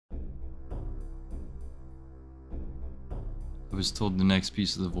I was told the next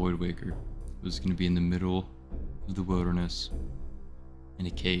piece of the Void Waker was going to be in the middle of the wilderness, in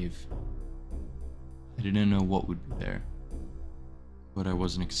a cave. I didn't know what would be there, but I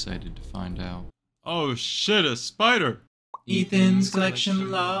wasn't excited to find out. Oh shit, a spider! Ethan's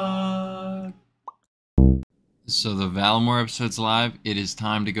collection log. So the Valimore episode's live. It is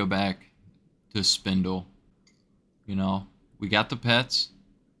time to go back to Spindle. You know, we got the pets.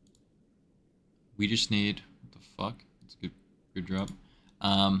 We just need... What the fuck? It's a good drop.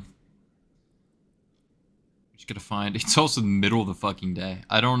 Just gotta find... It's also the middle of the fucking day.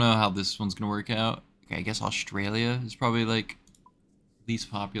 I don't know how this one's gonna work out. Okay, I guess Australia is probably, like, least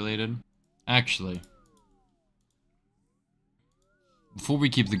populated. Actually, before we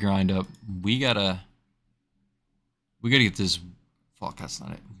keep the grind up, we gotta get this... Fuck, that's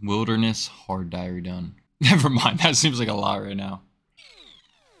not it. Wilderness hard diary done. Never mind, that seems like a lot right now.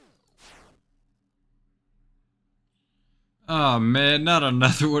 Oh man, not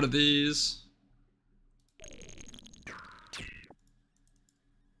another one of these.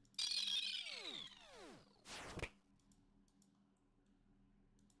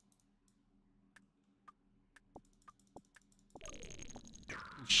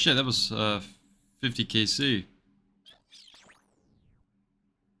 Shit, that was 50 KC.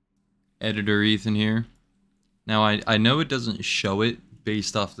 Editor Ethan here. Now I know it doesn't show it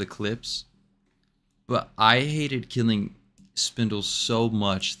based off the clips, but I hated killing spindles so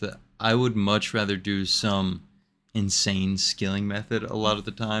much that I would much rather do some insane skilling method a lot of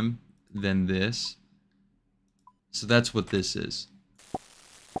the time than this. So that's what this is.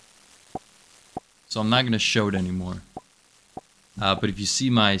 So I'm not going to show it anymore. But if you see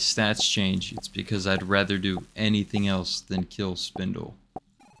my stats change, it's because I'd rather do anything else than kill Spindle.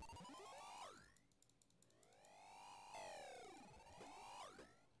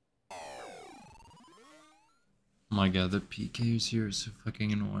 Oh my god, the PKs here is so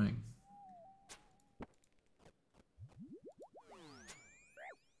fucking annoying.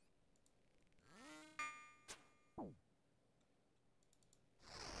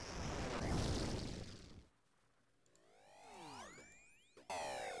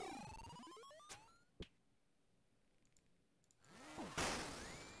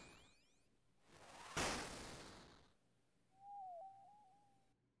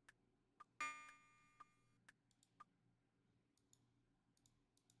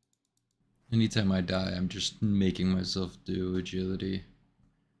 Anytime I die, I'm just making myself do agility.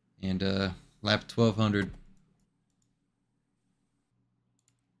 And, lap 1200.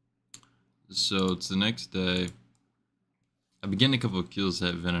 So, it's the next day. I've been getting a couple of kills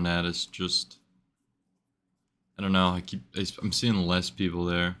at Venenatus, just... I don't know, I'm seeing less people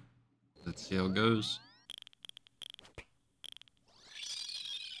there. Let's see how it goes.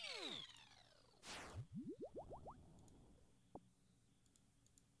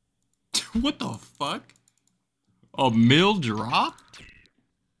 What the fuck? A mill drop?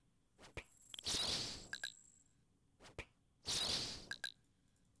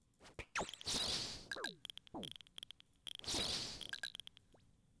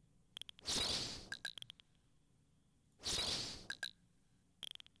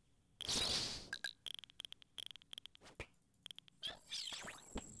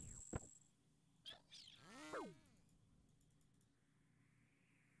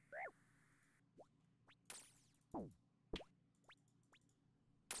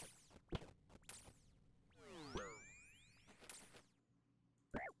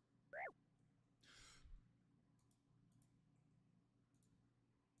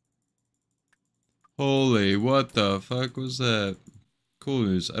 Holy, what the fuck was that? Cool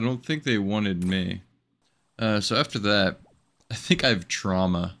news. I don't think they wanted me. So after that, I think I have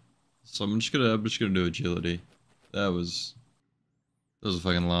trauma. So I'm just gonna do agility. That was a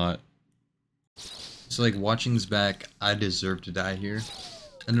fucking lot. So like watching this back, I deserve to die here.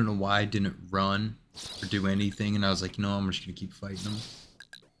 I don't know why I didn't run or do anything, and I was like, you know, I'm just gonna keep fighting them.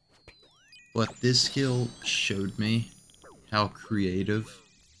 But this skill showed me how creative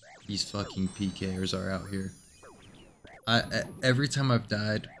these fucking PKers are out here. Every time I've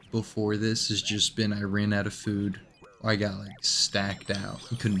died before this has just been I ran out of food or I got like stacked out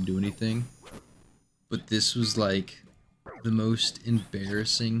and couldn't do anything. But this was like the most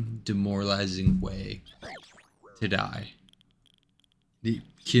embarrassing, demoralizing way to die. It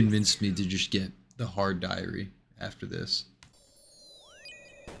convinced me to just get the hard diary after this.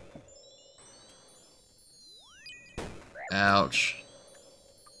 Ouch.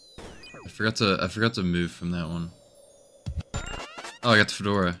 I forgot to move from that one. Oh, I got the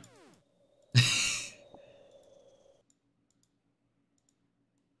fedora.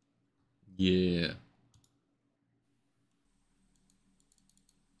 Yeah.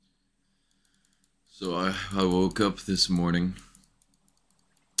 So I woke up this morning.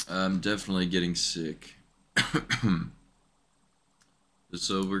 I'm definitely getting sick.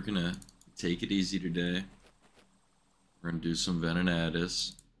 So we're gonna take it easy today. We're gonna do some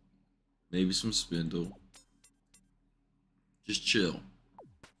Venonadis, maybe some Spindle. Just chill.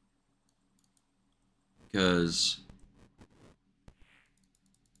 Because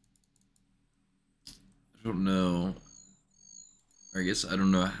I don't know. I guess I don't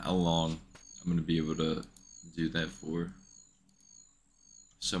know how long I'm gonna be able to do that for.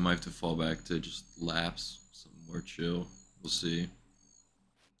 So I might have to fall back to just laps, something more chill. We'll see.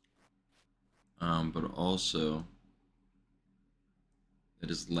 But also, that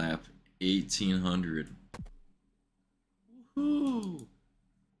is lap 1800. Woohoo!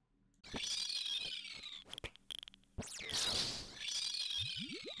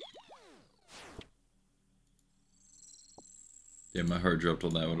 Yeah, my heart dropped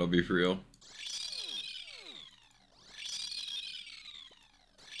on that one, I'll be for real.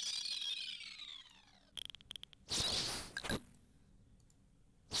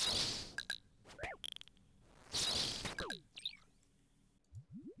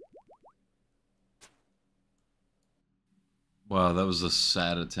 Wow, that was a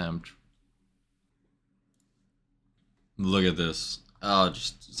sad attempt. Look at this. Oh,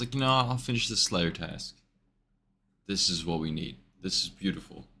 it's like, I'll finish this Slayer task. This is what we need. This is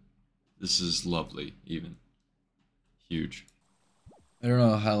beautiful. This is lovely, even. Huge. I don't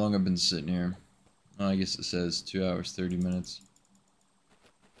know how long I've been sitting here. Oh, I guess it says 2 hours, 30 minutes.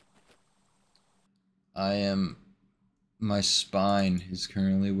 My spine is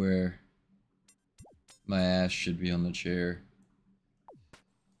currently where my ass should be on the chair.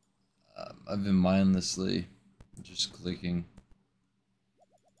 I've been mindlessly just clicking.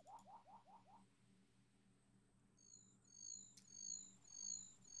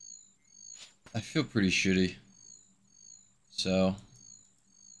 I feel pretty shitty. So,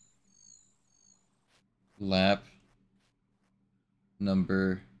 lap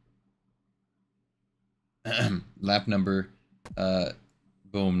number lap number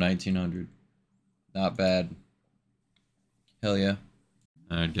boom, 1900. Not bad. Hell yeah.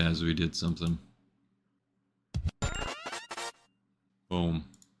 Alright guys, we did something. Boom.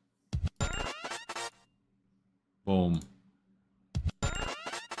 Boom.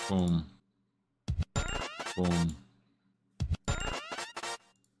 Boom. Boom.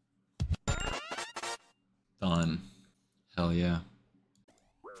 Done. Hell yeah.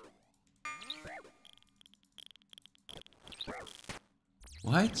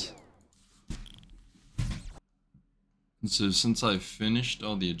 What? So since I finished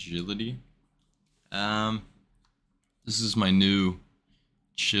all the agility, this is my new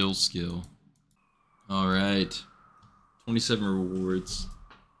chill skill. Alright. 27 rewards.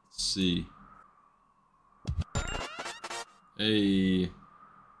 Let's see. Hey.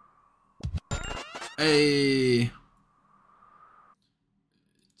 Hey.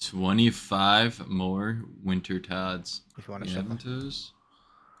 25 more winter tods. If you want to shut them.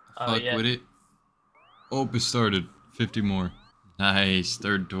 Fuck yeah. with it. Oh, it started. 50 more. Nice.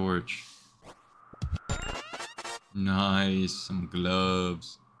 Third torch. Nice. Some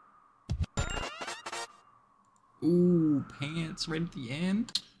gloves. Ooh, pants right at the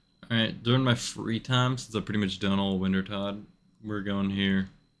end. Alright, during my free time, since I've pretty much done all Winter Todd, we're going here.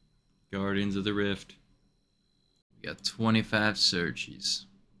 Guardians of the Rift. We got 25 searchies.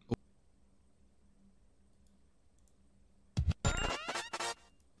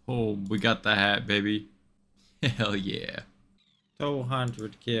 Oh, we got the hat, baby. Hell yeah.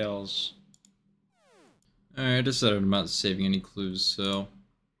 200 kills. Alright, I decided I'm not saving any clues, so...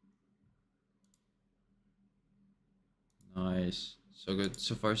 Nice. So good.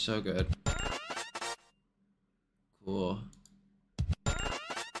 So far, so good. Cool. It's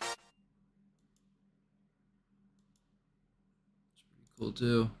pretty cool,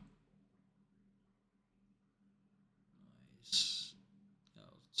 too. Nice.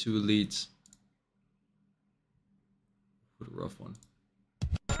 Oh, 2 elites. What a rough one.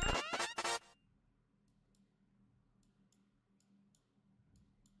 I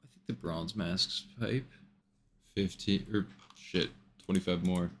think the bronze mask's pipe. 15, or shit, 25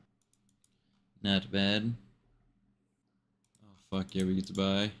 more. Not bad. Oh fuck yeah, we get to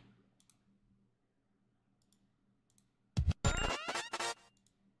buy.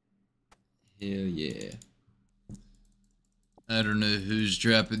 Hell yeah. I don't know who's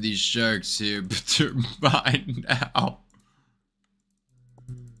dropping these sharks here, but they're mine now.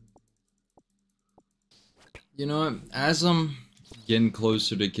 You know what? As I'm getting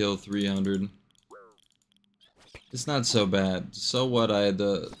closer to kill 300, it's not so bad. So what? I had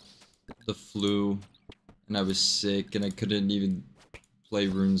the flu and I was sick, and I couldn't even play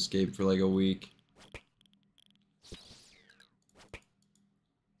RuneScape for like a week.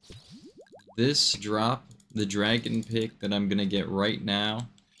 This drop, the dragon pick that I'm gonna get right now,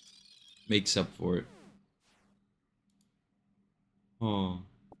 makes up for it. Oh.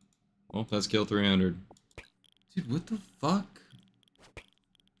 Well, that's kill 300. Dude, what the fuck?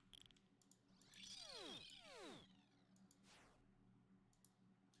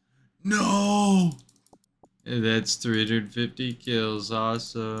 No! That's 350 kills,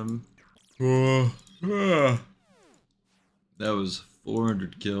 awesome. That was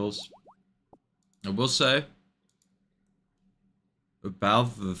 400 kills. I will say,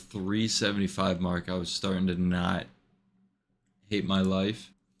 about the 375 mark, I was starting to not hate my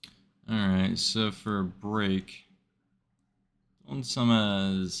life. Alright, so for a break, on some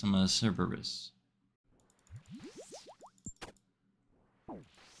Cerberus.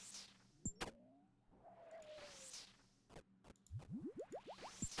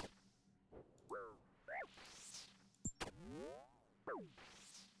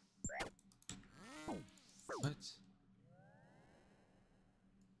 What?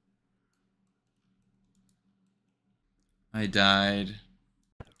 I died.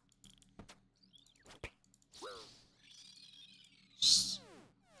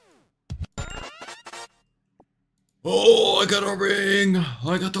 Oh, I got a ring!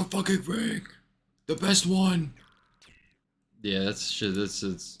 I got the fucking ring! The best one! Yeah, that's shit,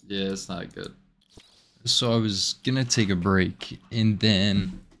 yeah, it's not good. So I was gonna take a break, and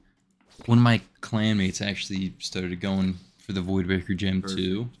then one of my clanmates actually started going for the Voidbreaker gem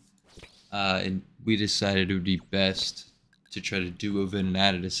too. And we decided it would be best to try to duo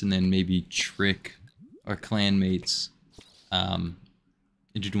Venonatidus and then maybe trick our clanmates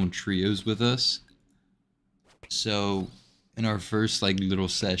into doing trios with us. So in our first like little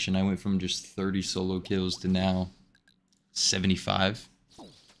session, I went from just 30 solo kills to now 75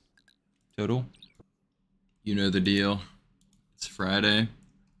 total. You know the deal. It's Friday.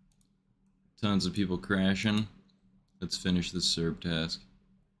 Tons of people crashing. Let's finish this Serb task.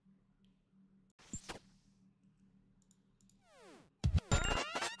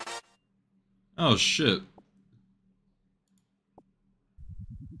 Oh shit.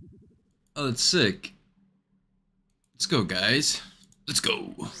 Oh, that's sick. Let's go, guys. Let's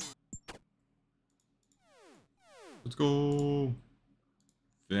go. Let's go.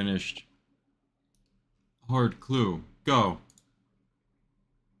 Finished. Hard clue. Go.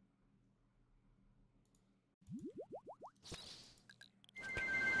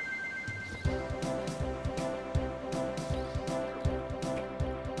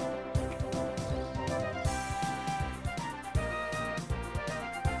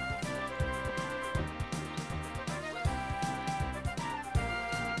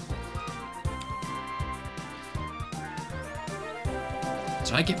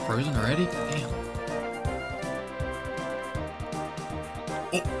 Did I get frozen already? Damn.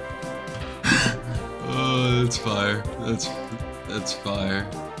 Oh. Oh, that's fire. That's fire.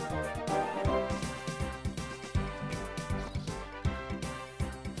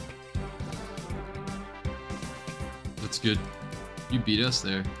 That's good. You beat us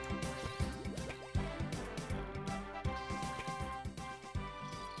there.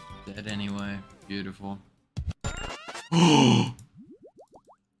 Dead anyway. Beautiful. Oh!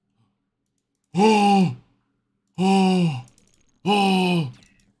 Oh! Oh! Oh!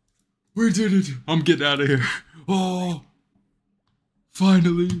 We did it! I'm getting out of here. Oh!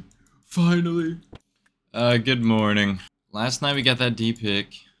 Finally! Finally! Good morning. Last night we got that D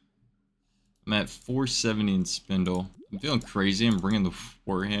pick. I'm at 470 in Spindle. I'm feeling crazy. I'm bringing the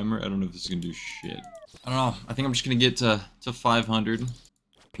Warhammer. I don't know if this is gonna do shit. I don't know. I think I'm just gonna get to 500.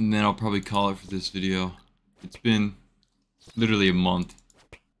 And then I'll probably call it for this video. It's been literally a month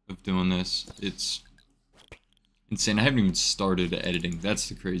of doing this. It's insane. I haven't even started editing. That's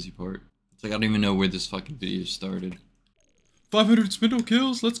the crazy part. It's like I don't even know where this fucking video started. 500 spindle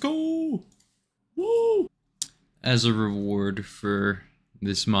kills. Let's go. Woo! As a reward for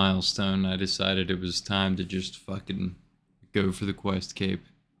this milestone, I decided it was time to just fucking go for the quest cape.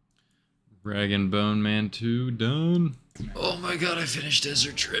 Rag and Bone Man 2 done. Oh my god, I finished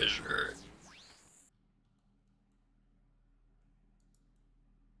Desert Treasure.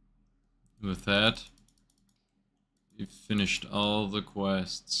 With that, we've finished all the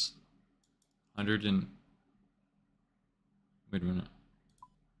quests. 100 and... Wait a minute.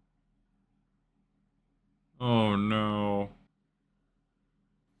 Oh no.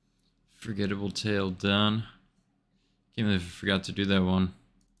 Forgettable Tale done. Can't believe I forgot to do that one.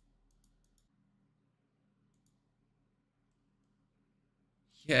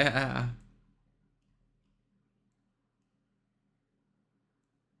 Yeah.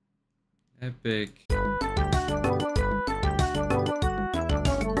 Epic.